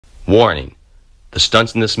Warning: the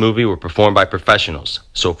stunts in this movie were performed by professionals,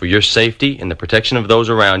 so for your safety and the protection of those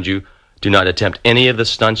around you, do not attempt any of the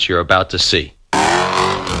stunts you're about to see.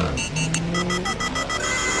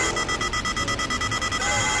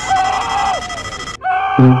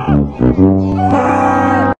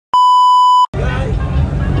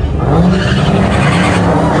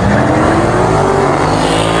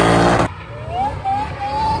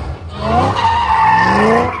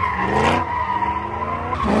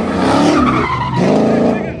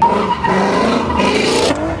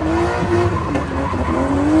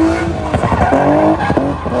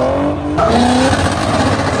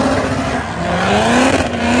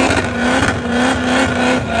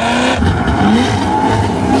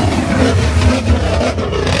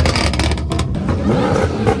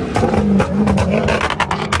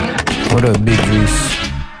 What up, Big Juice?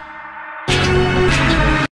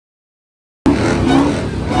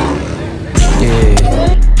 Yeah,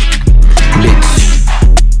 Blitz.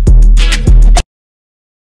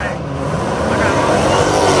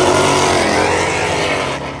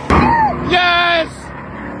 Yes!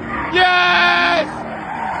 Yes!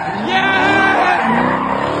 Yes!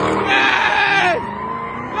 Yes!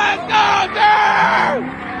 Let's go, dude!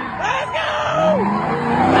 Let's go!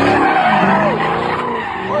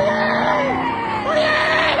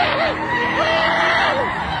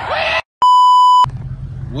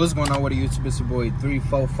 What's going on with the YouTube? It's your boy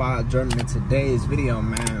 345 joining in today's video,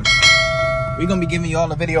 man. We're gonna be giving you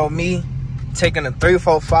all a video of me taking a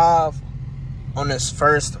 345 on this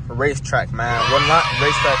first racetrack, man. Well, not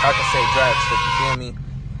racetrack, I can say drag strip, you feel me?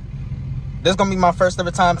 This is gonna be my first ever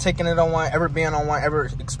time taking it on one, ever being on one, ever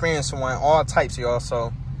experiencing one, all types, y'all.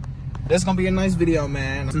 So this is gonna be a nice video,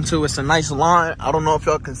 man. It's a nice line. I don't know if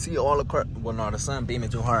y'all can see all the cars. Well, no, the sun beaming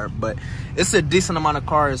too hard, but it's a decent amount of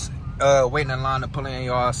cars waiting in line to pull in,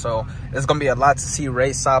 y'all. So it's gonna be a lot to see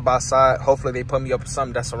race side by side. Hopefully they put me up with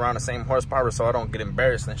something that's around the same horsepower so I don't get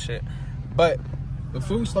embarrassed and shit. But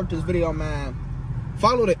before we start this video, man,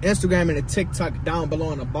 follow the Instagram and the TikTok down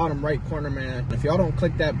below in the bottom right corner, man. If y'all don't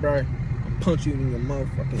click that, bro, I'll punch you in your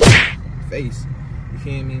motherfucking face. You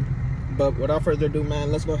feel me? But without further ado,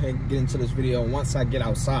 man, let's go ahead and get into this video once I get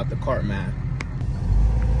outside the cart, man.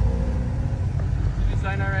 Did you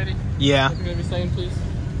sign already? Yeah. You gonna be signed, please?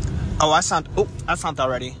 Oh, I signed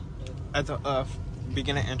already at the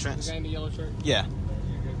beginning entrance. The guy in the yellow shirt? Yeah.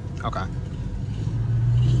 Okay.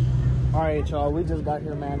 All right, y'all. We just got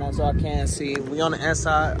here, man. As y'all can see, we on the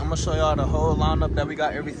inside. I'm gonna show y'all the whole lineup that we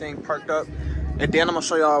got, everything parked up, and then I'm gonna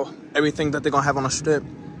show y'all everything that they're gonna have on the strip.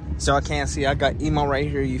 So y'all can see, I got emo right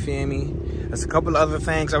here. You feel me? There's a couple of other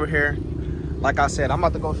things over here. Like I said, I'm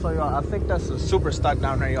about to go show y'all. I think that's a super stock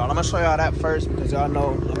down there, y'all. I'm gonna show y'all that first because y'all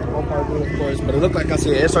know I'm a go-kart dude, of course. But it looked like I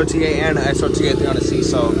see an SRTA and an SRTA 300C.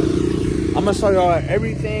 So I'm gonna show y'all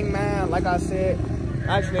everything, man. Like I said,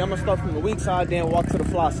 actually, I'm gonna start from the weak side, then walk to the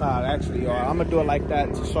fly side. Actually, y'all, I'm gonna do it like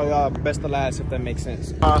that to show y'all best of last, if that makes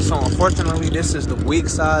sense. So unfortunately, this is the weak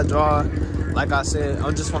side, y'all. Like I said,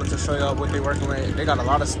 I just wanted to show y'all what they're working with. They got a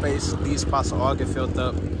lot of space. These spots will all get filled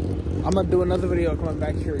up. I'm gonna do another video coming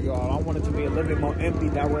back here, y'all. I want it to be a little bit more empty.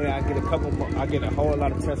 That way I get a couple more, I get a whole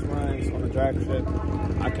lot of test runs on the drag strip.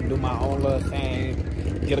 I can do my own little thing,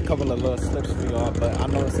 get a couple of little slips for y'all. But I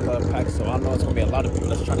know it's a little packed, so I know it's gonna be a lot of people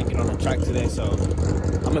that's trying to get on the track today. So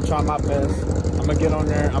I'm gonna try my best. I'm gonna get on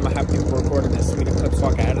there. I'm gonna have people recording and send me the clips so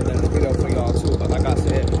I can edit this video for y'all too. But like I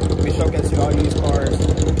said, we showcase all these cars,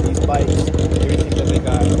 these bikes, everything that they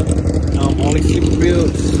got. Only cheap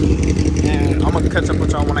builds. And I'm gonna catch up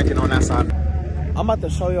with y'all when I get on that side. I'm about to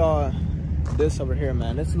show y'all this over here,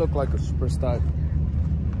 man. This look like a super stock.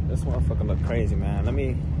 This motherfucker look crazy, man. Let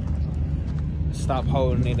me stop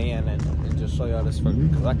holding it in and just show y'all this fucker,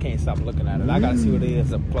 because I can't stop looking at it. I gotta see what it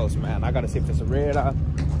is up close, man. I gotta see if it's a red eye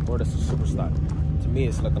or it's a super stock. To me,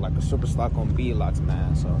 it's looking like a super stock on B-Locks,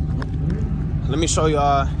 man. So let me show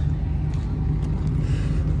y'all.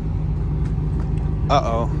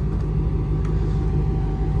 Uh-oh.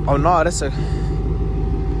 Oh no, that's a.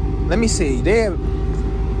 Let me see. Damn.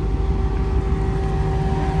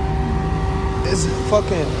 This is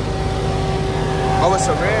fucking. Oh, it's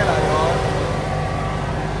a red eye,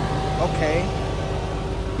 y'all. Okay.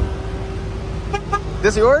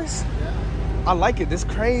 This yours? Yeah. I like it. This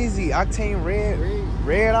crazy octane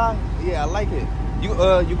red eye. Yeah, I like it. You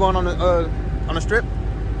going on the strip?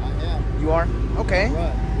 I am. You are? Okay.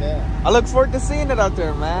 Right. Yeah. I look forward to seeing it out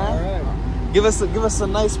there, man. All right. Give us a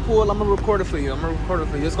nice pull. I'm gonna record it for you.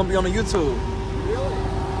 It's gonna be on the YouTube. Really?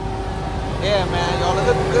 Yeah, man, y'all, it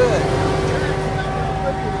look good.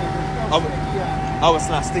 Oh, it's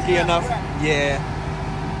not sticky enough. Yeah.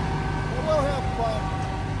 We'll have fun.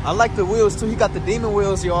 I like the wheels too. He got the demon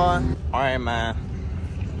wheels, y'all. Alright, man.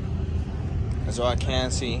 As y'all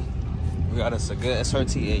can see, we got us a good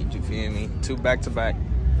SRT8, you feel me? 2 back-to-back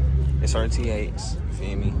SRT8s, you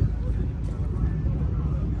feel me?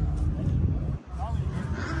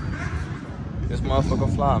 This motherfucker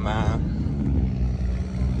fly, man.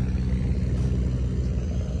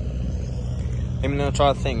 Let me know what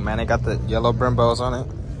y'all think, man. They got the yellow Brembos on it.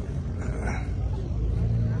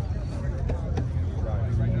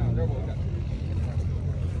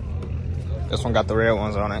 This one got the red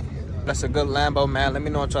ones on it. That's a good Lambo, man. Let me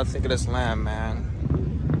know what y'all think of this Lamb, man.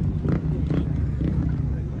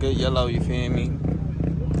 Good yellow, you feel me?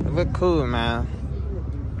 It look cool, man.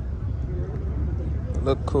 It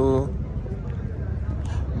look cool.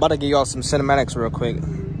 I'm about to give y'all some cinematics real quick.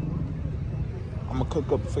 I'm gonna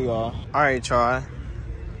cook up for y'all. Alright, y'all.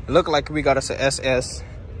 It look like we got us a SS.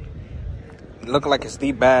 It look like it's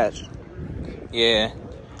the badge. Yeah.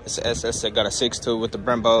 It's a SS that got a 6.2 with the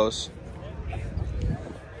Brembos.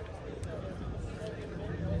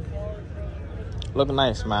 Look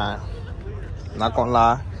nice, man. Not gonna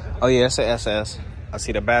lie. Oh yeah, it's a SS. I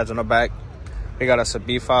see the badge on the back. We got us a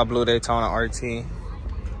B5 Blue Daytona RT.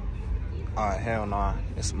 Oh hell nah.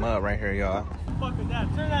 It's mud right here, y'all. Fuck with that.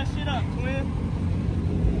 Turn that shit up,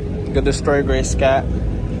 twin. Good destroy gray scat.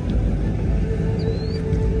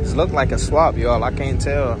 This look like a swap, y'all. I can't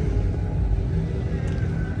tell.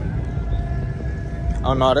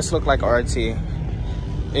 Oh no, this look like RT.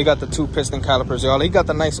 He got the 2 piston calipers, y'all. He got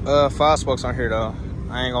the nice 5 spokes on here, though.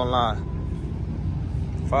 I ain't gonna lie.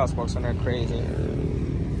 5 spokes on there crazy.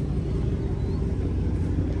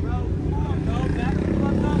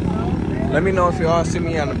 Let me know if y'all see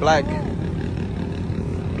me on the black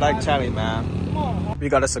Charlie, man. We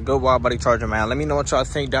got us a good wide body Charger, man. Let me know what y'all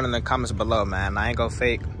think down in the comments below, man. I ain't gonna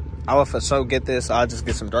fake. I will for sure get this. I'll just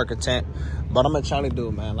get some darker tint. But I'm a Charlie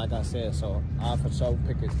dude, man, like I said. So I'll for sure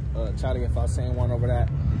pick it Charlie if I seen one over that.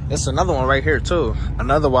 It's another one right here, too.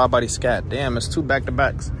 Another wide body scat. Damn, it's 2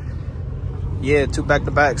 back-to-backs. Yeah, 2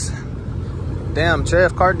 back-to-backs. Damn,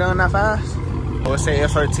 Trev car done that fast? Oh, it say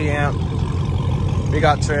SRT amp. We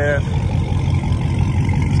got Trev.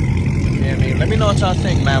 Yeah, I mean, let me know what y'all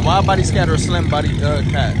think, man. Wide body scat or slim body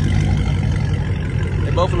cat?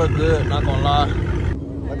 They both look good, not gonna lie.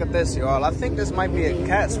 Look at this, y'all. I think this might be a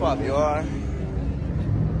cat swap, y'all.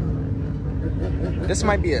 This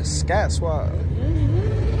might be a scat swap.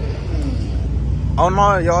 Oh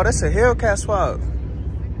no, y'all, that's a Hellcat swap.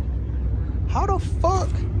 How the fuck?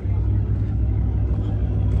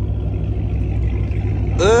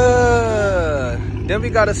 Then we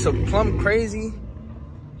got us a plum crazy.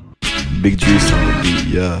 Big juice on the beat,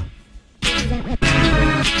 yeah.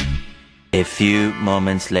 A few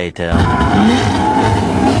moments later.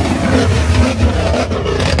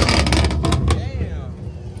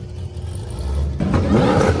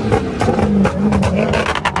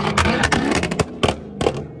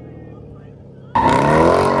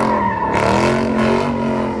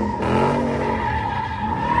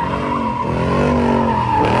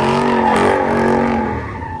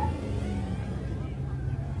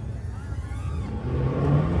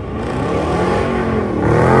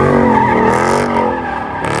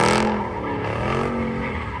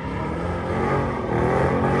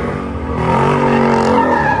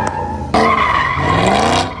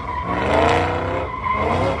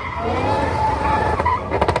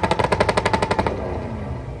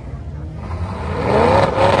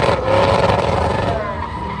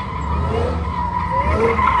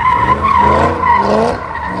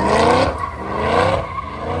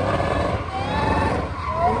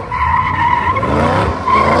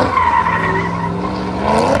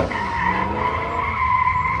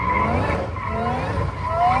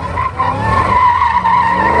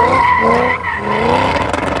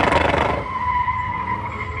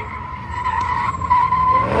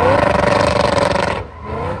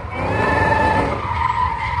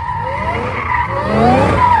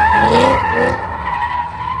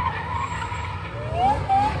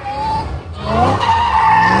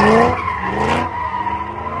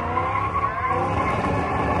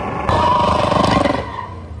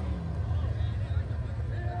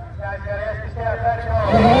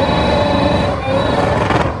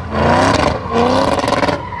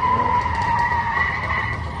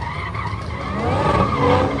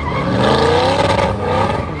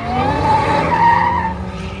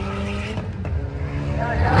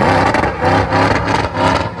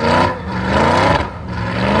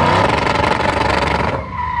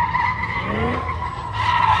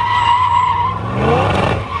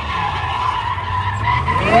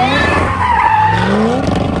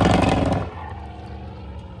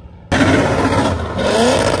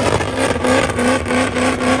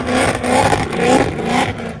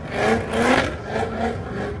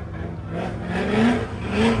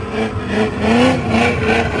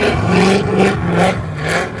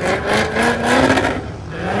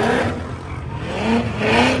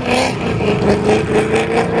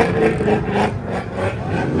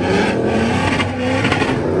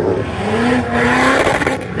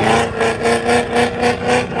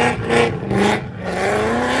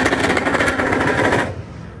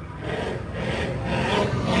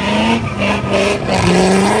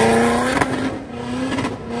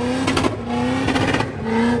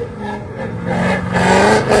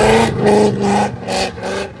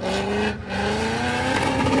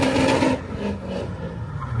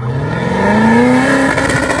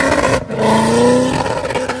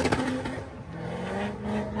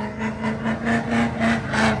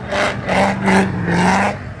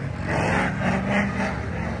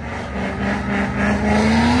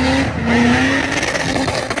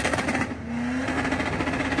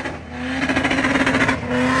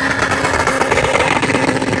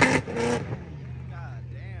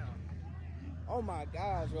 Oh my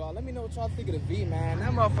gosh, y'all. Let me know what y'all think of the V, man.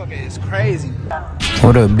 That motherfucker is crazy.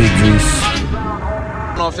 What up, Big Juice? I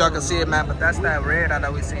don't know if y'all can see it, man, but that's that red eye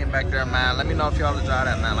that we seeing back there, man. Let me know if y'all will drive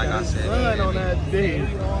that, man, like I said. Run on that thing.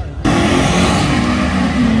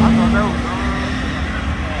 I thought that was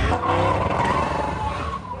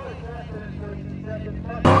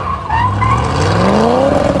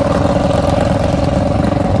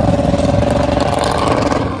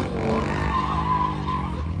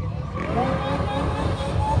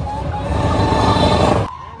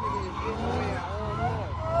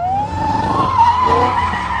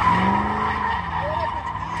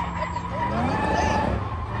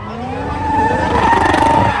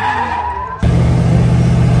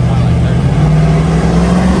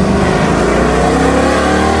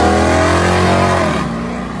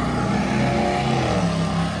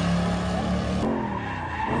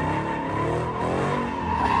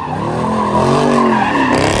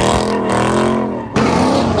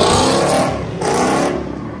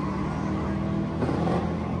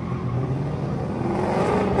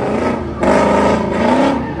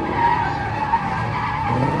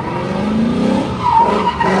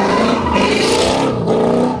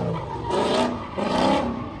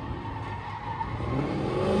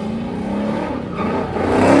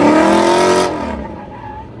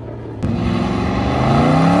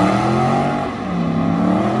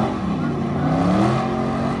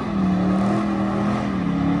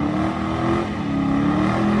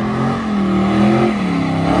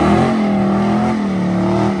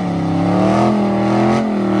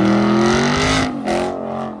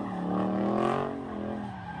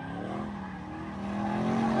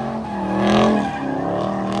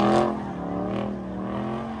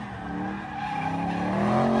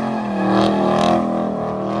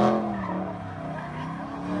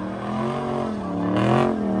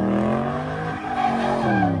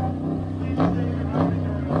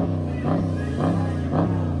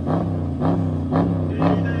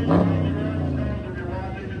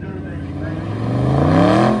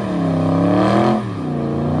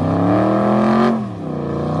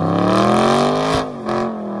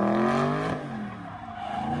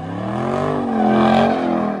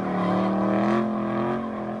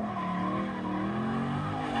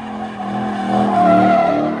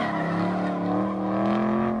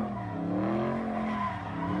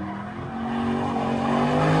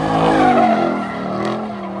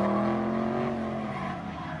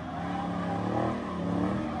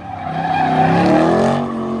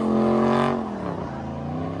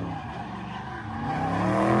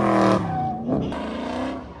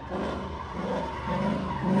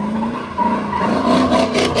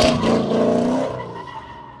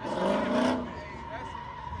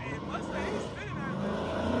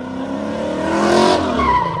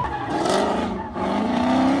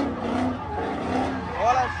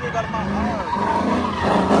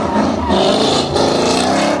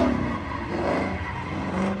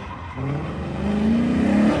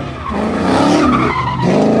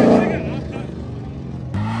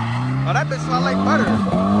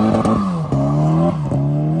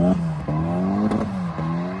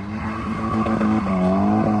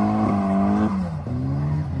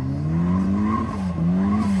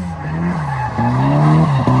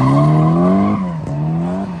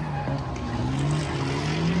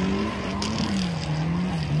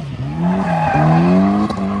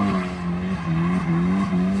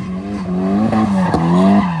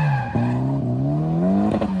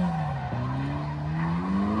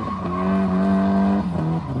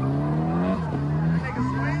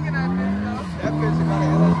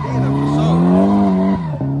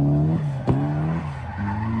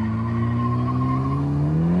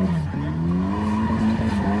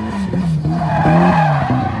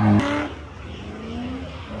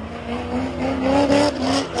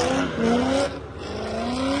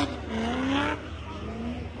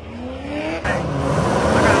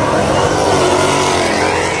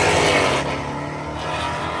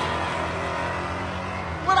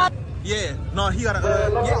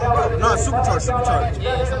supercharged.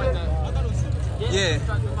 Yeah, something like that. I thought it was supercharged. Yeah.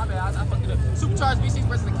 Supercharged, my bad, I fucked it up. Supercharged V6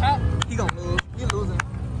 versus the cat. He gonna lose. He losing.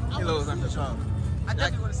 He losing for sure. I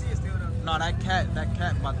definitely want to see it still though. No, that cat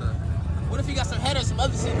about to. What if he got some head or some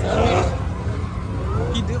other shit to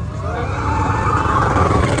it? He do.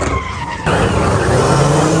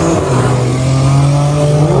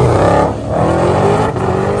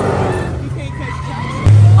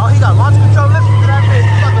 Oh, he got launch control. Listen to that bitch.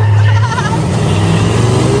 He about to-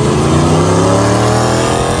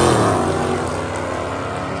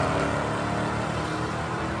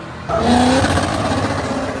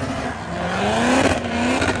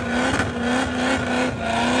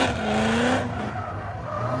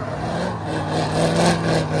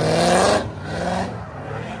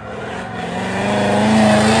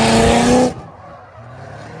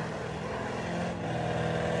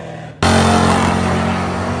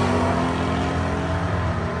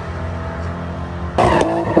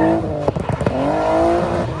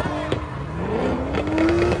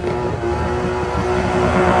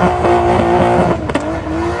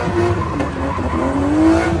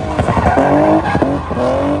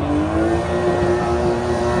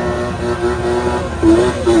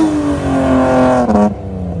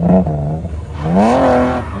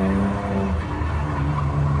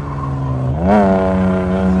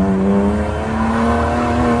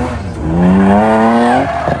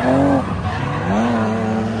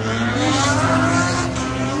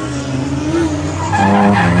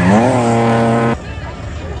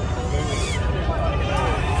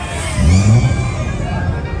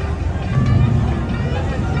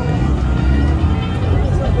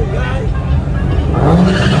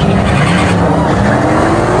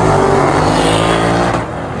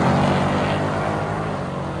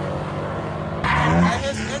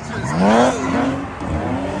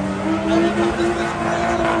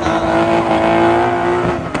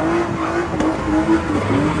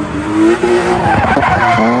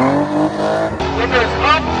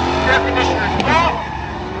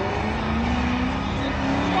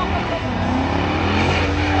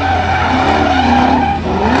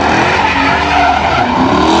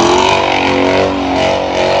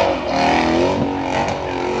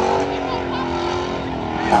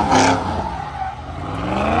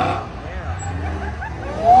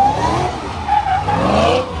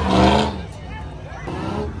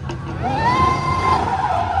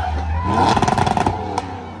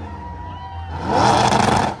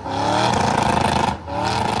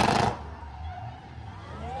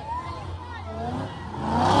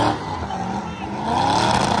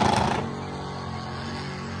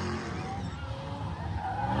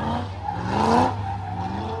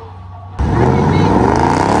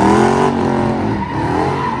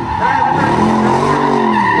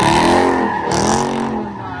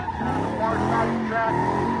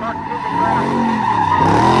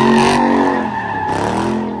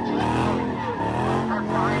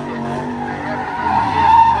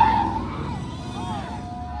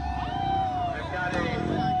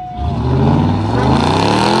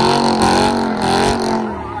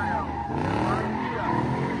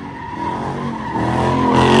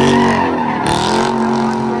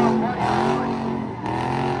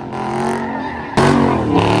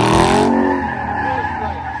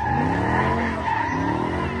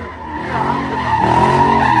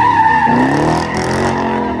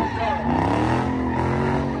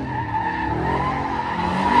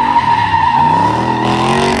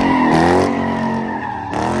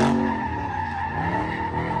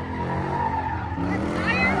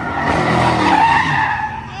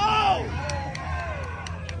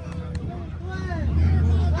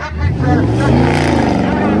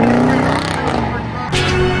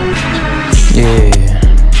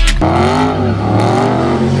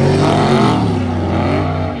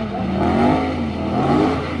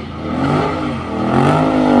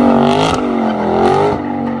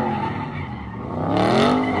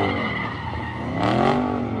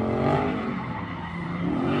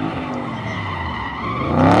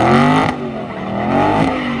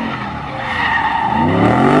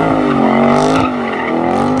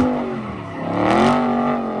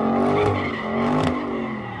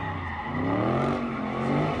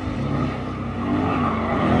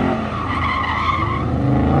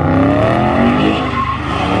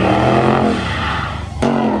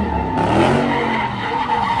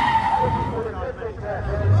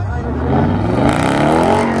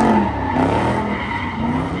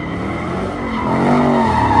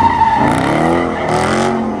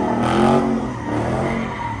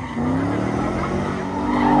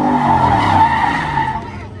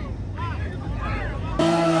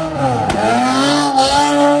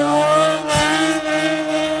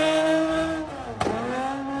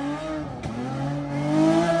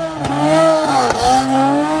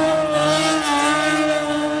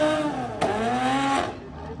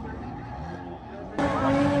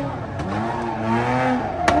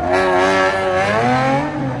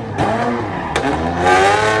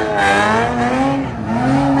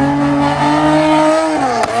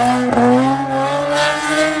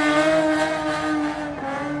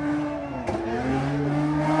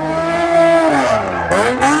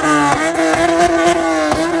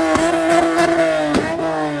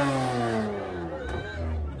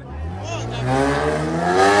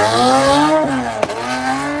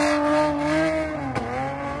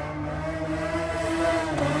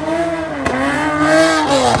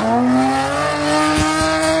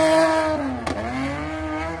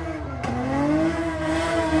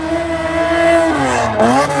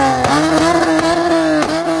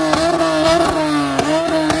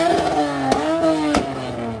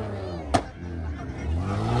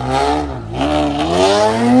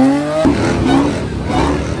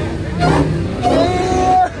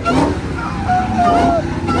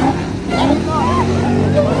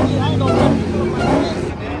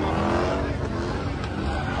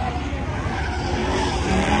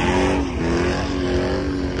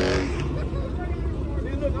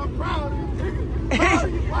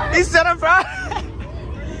 He said I'm proud.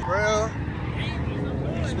 Real.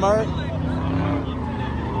 Smart.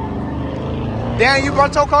 Dan, you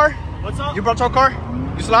brought your car? What's up? You brought your car?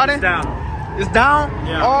 You sliding? It's down. It's down?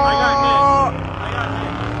 Yeah. Oh. I got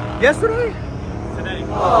hit. Yesterday? Today.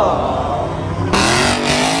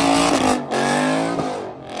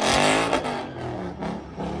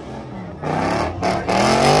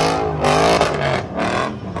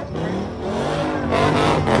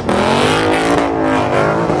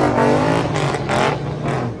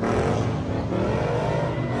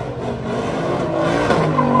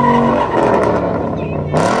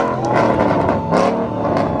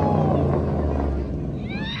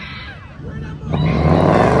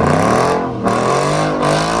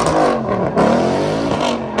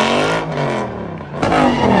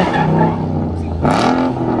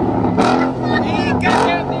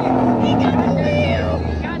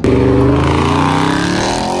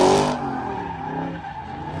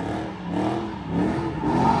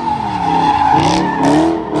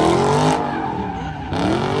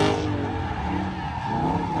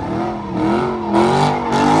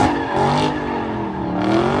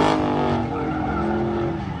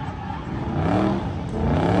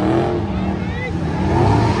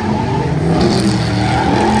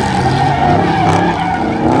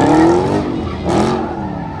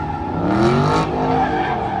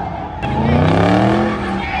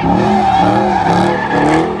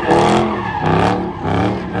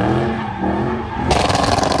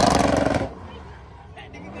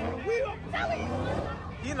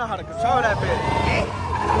 You know how to control that bitch.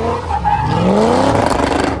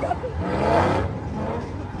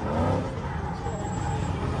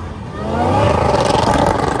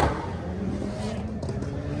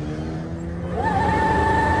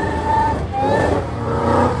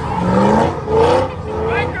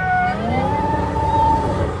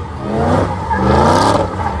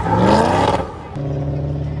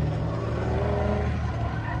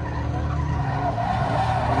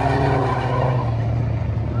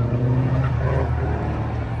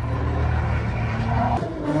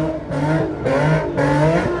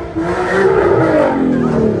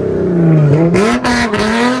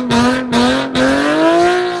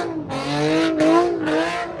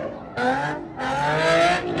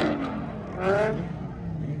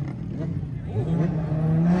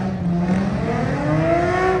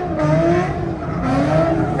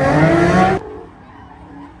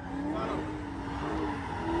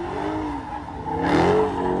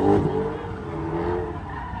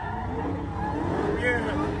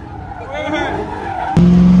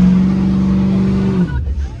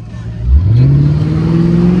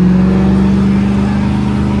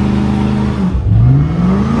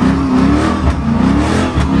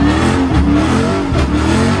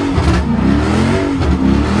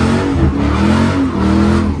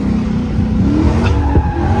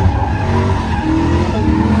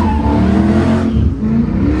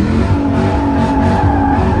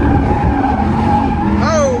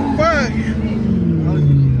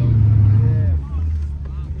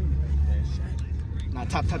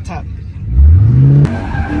 Tap.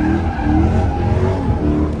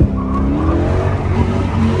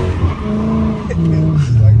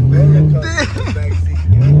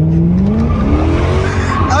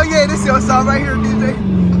 Oh yeah, this your song right here, DJ.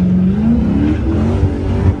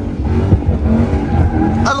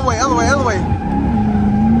 Other way.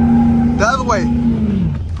 The other way.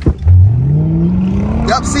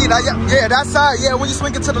 Yup, see that? Yeah, that side. Yeah, when you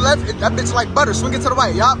swing it to the left, that bitch like butter. Swing it to the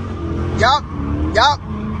right. Yup.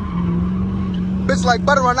 Bitch like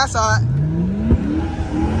butter on that side.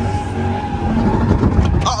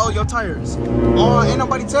 Uh-oh, your tires. Oh, ain't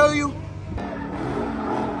nobody tell you?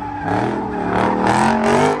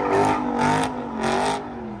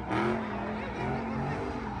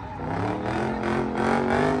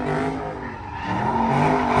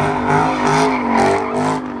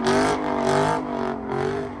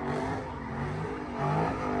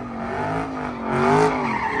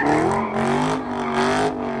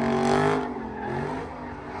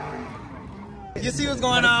 You see what's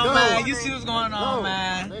going on, man. You see what's going on,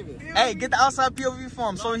 man. Hey, get the outside POV for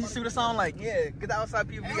him so he see what it sound like. Yeah, get the outside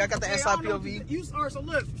POV. I got the inside POV. You so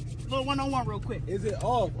look, little one-on-one real quick. Is it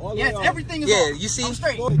off? All yes, off. Everything is yeah, off. You see? I'm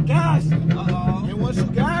straight. Gas. Uh-oh. And once you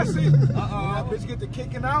gas it, that bitch get to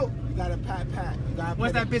kicking out, you gotta pat.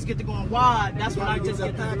 Once that bitch get to going wide, that's when I just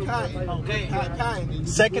get pat. Okay. Pat.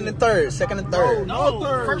 Second and third. No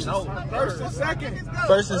third. First and second.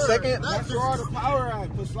 First and second? That's where all the power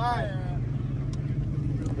at. For slide.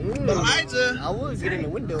 Elijah. I would get in the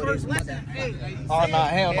window. Oh, nah,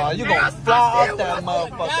 hell no. You gonna fly off that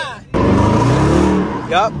motherfucker.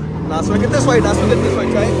 Yup. Now swing it this way. Now swing it this way,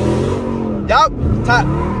 Trey. Yup. Top.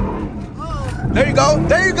 There you go.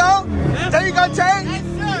 There you go. There you go, Trey. Yes,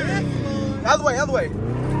 sir. Other way. Other way.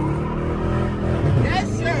 Yes,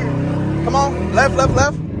 sir. Come on. Left, left,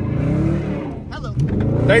 left. Hello.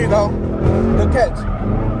 There you go. Good catch.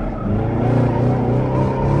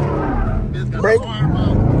 Break.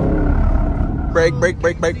 Break, break,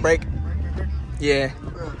 break, break, break. Yeah.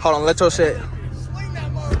 Hold on, let your shit.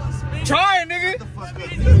 Try it, nigga.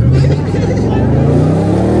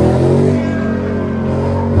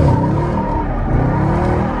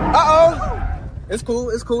 Uh-oh. It's cool,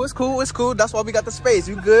 it's cool, it's cool, it's cool. That's why we got the space.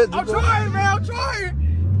 You good? I'm trying, man. I'm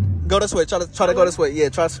trying. Go this way. Try to go this way. Yeah,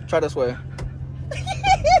 try this way.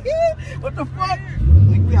 What the fuck?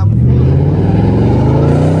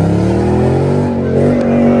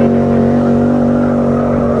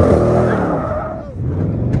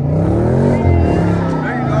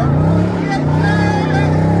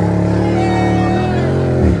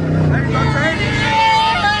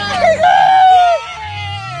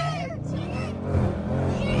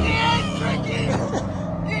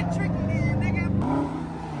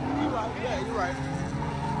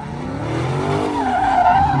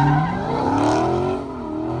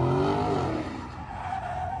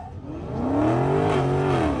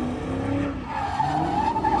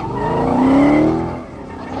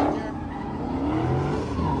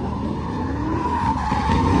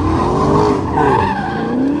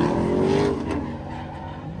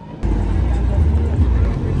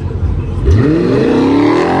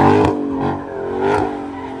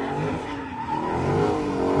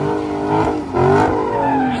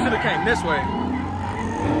 This way.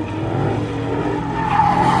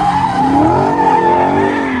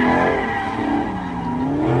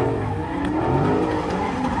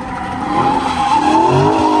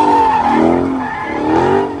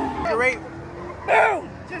 Great. Boom!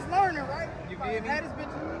 Just learning, right? You feel me? Had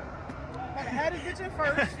his bitch in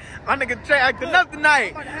first. My nigga Trey acting up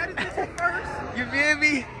tonight. Had his bitch in first. You feel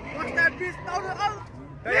me? Watch that bitch throw the other.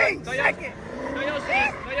 Big second. No, yo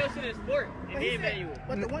shit is sport. And he ain't met you.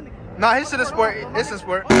 But the one that Nah, his shit is sport. It's a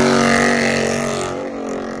sport.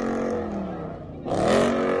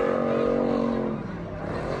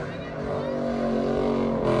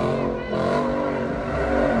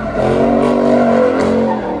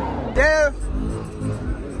 Damn.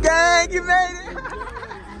 Gang, you made it.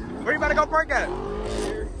 Where you about to go park at? All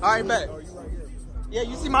right, bet. Yeah,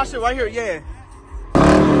 you see my shit right here. Yeah.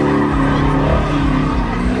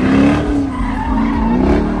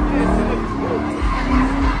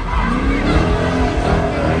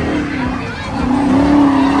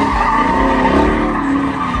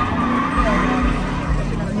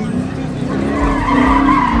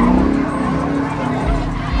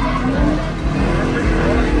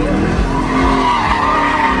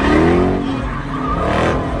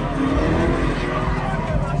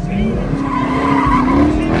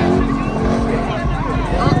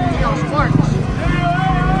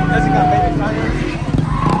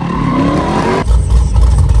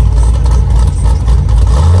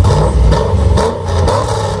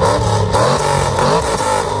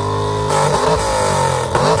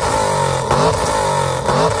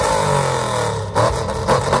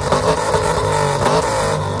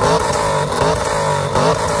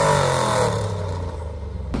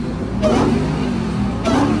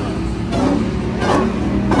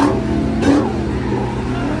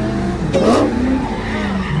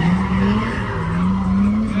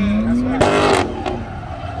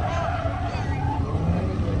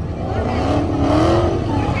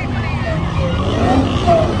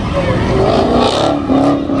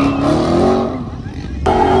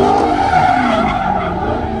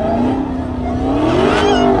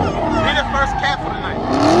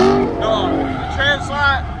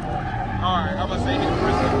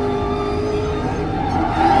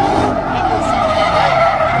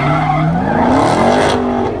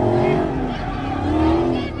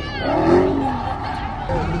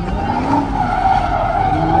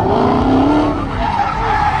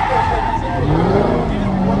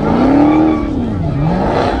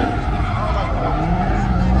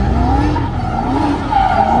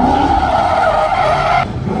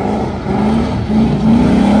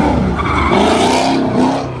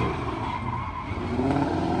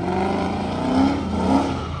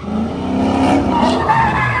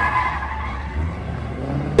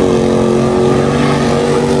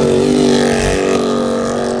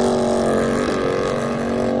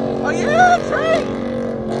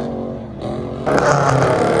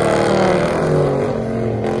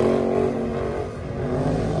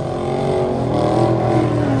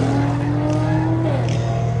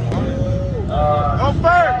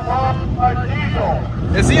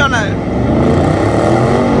 Is he on that?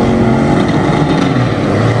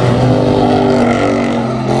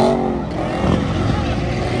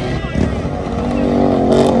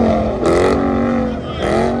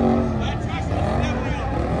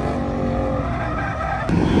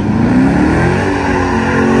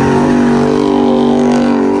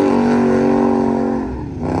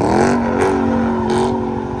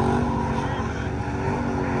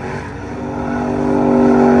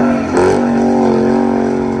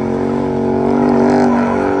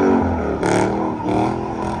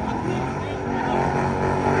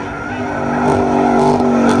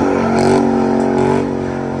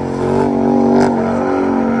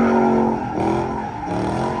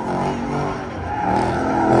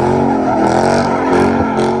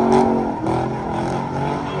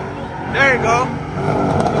 There you go.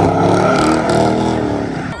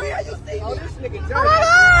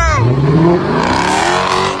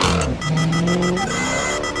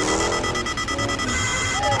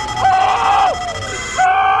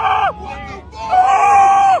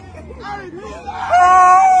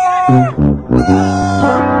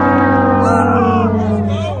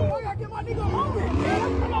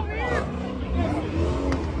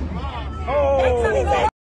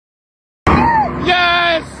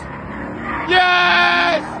 Yes!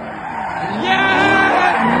 Yes!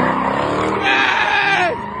 Yes!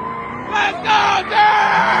 Yes! Let's go,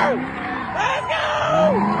 dude! Let's go!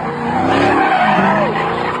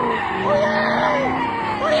 Oh yeah!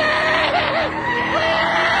 Oh yeah!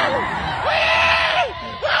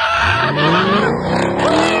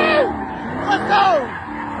 Oh yeah! Let's go!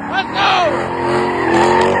 Let's go!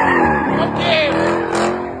 Okay!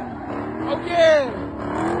 Okay!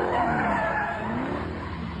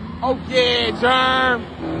 Okay, Germ.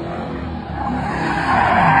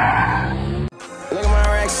 Look at my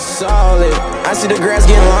racks solid. I see the grass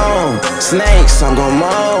getting long. Snakes, I'm gon'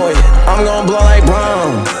 mow it. I'm gon' blow like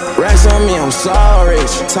Brown. Racks on me, I'm so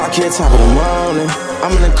rich. Talk here, top of the morning.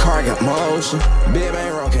 I'm in the car, got motion. Big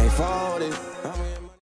bang roll, can't fold it.